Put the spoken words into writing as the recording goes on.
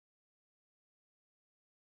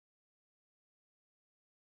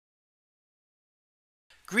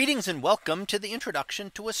Greetings and welcome to the introduction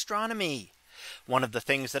to astronomy. One of the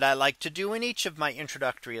things that I like to do in each of my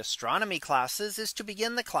introductory astronomy classes is to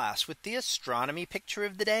begin the class with the astronomy picture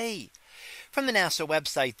of the day from the NASA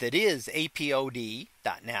website, that is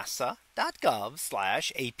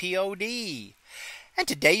apod.nasa.gov/apod. And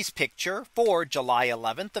today's picture for July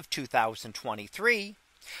 11th of 2023.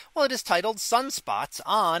 Well, it is titled Sunspots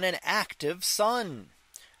on an Active Sun.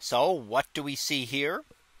 So what do we see here?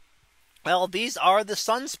 Well, these are the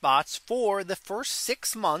sunspots for the first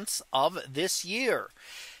 6 months of this year.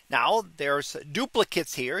 Now there's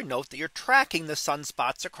duplicates here. Note that you're tracking the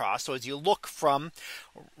sunspots across. So as you look from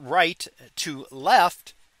right to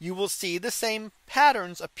left, you will see the same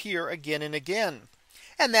patterns appear again and again.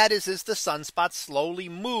 And that is as the sunspots slowly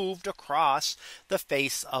moved across the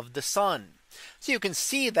face of the sun. So you can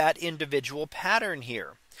see that individual pattern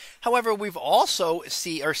here. However, we've also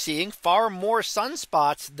are seeing far more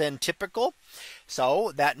sunspots than typical.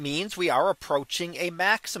 So that means we are approaching a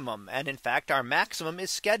maximum. And in fact, our maximum is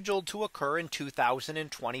scheduled to occur in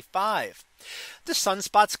 2025. The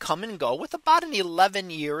sunspots come and go with about an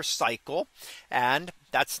 11-year cycle. And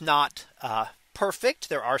that's not perfect.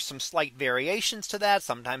 There are some slight variations to that.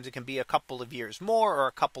 Sometimes it can be a couple of years more or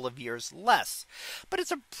a couple of years less. But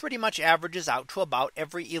it's pretty much averages out to about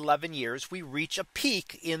every 11 years we reach a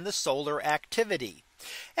peak in the solar activity.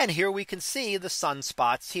 And here we can see the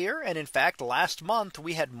sunspots here. And in fact, last month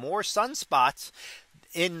we had more sunspots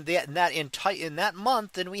in that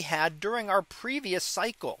month than we had during our previous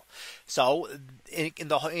cycle. So in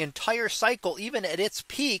the entire cycle, even at its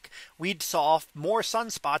peak, we saw more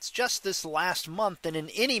sunspots just this last month than in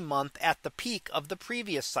any month at the peak of the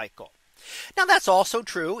previous cycle. Now that's also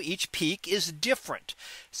true. Each peak is different.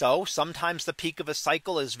 So sometimes the peak of a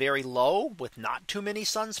cycle is very low with not too many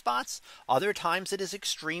sunspots. Other times it is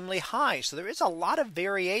extremely high. So there is a lot of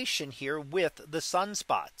variation here with the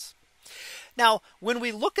sunspots. Now, when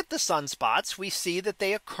we look at the sunspots, we see that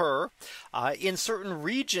they occur in certain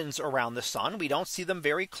regions around the sun. We don't see them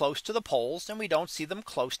very close to the poles, and we don't see them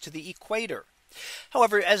close to the equator.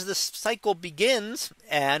 However, as the cycle begins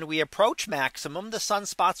and we approach maximum, the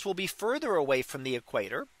sunspots will be further away from the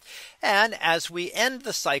equator. And as we end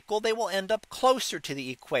the cycle, they will end up closer to the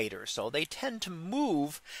equator. So they tend to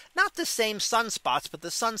move, not the same sunspots, but the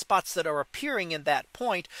sunspots that are appearing in that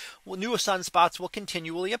point. New sunspots will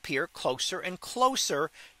continually appear closer and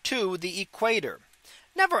closer to the equator.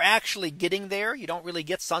 Never actually getting there. You don't really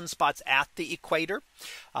get sunspots at the equator,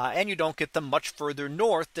 and you don't get them much further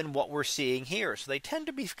north than what we're seeing here. So they tend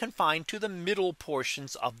to be confined to the middle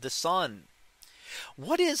portions of the sun.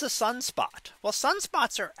 What is a sunspot? Well,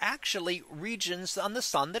 sunspots are actually regions on the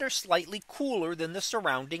sun that are slightly cooler than the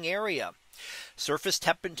surrounding area. Surface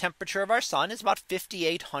temperature of our sun is about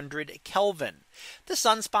 5,800 Kelvin. The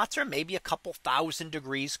sunspots are maybe a couple thousand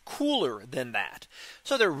degrees cooler than that.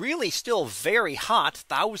 So they're really still very hot,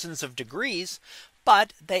 thousands of degrees,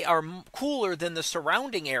 but they are cooler than the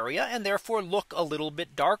surrounding area and therefore look a little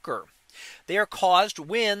bit darker. They are caused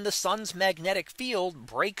when the sun's magnetic field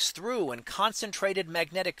breaks through, and concentrated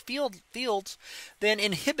magnetic fields then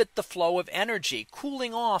inhibit the flow of energy,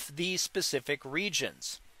 cooling off these specific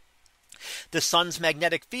regions. The sun's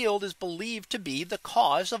magnetic field is believed to be the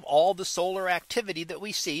cause of all the solar activity that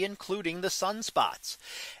we see, including the sunspots.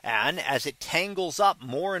 And as it tangles up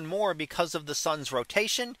more and more because of the sun's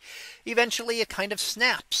rotation, eventually it kind of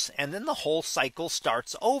snaps, and then the whole cycle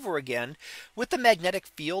starts over again with the magnetic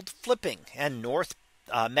field flipping, and north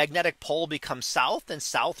magnetic pole becomes south and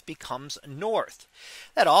south becomes north.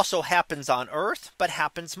 That also happens on Earth, but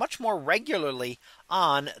happens much more regularly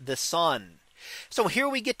on the sun. So here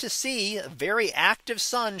we get to see a very active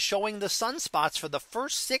sun showing the sunspots for the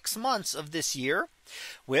first 6 months of this year,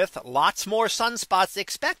 with lots more sunspots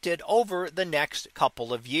expected over the next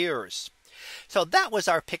couple of years. So that was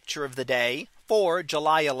our picture of the day for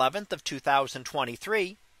July 11th of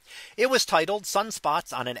 2023. It was titled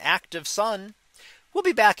Sunspots on an Active Sun. We'll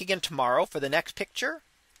be back again tomorrow for the next picture,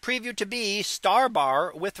 previewed to be Star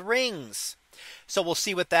Bar with Rings. So we'll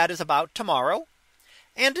see what that is about tomorrow.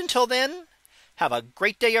 And until then, have a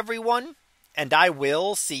great day, everyone, and I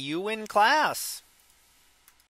will see you in class.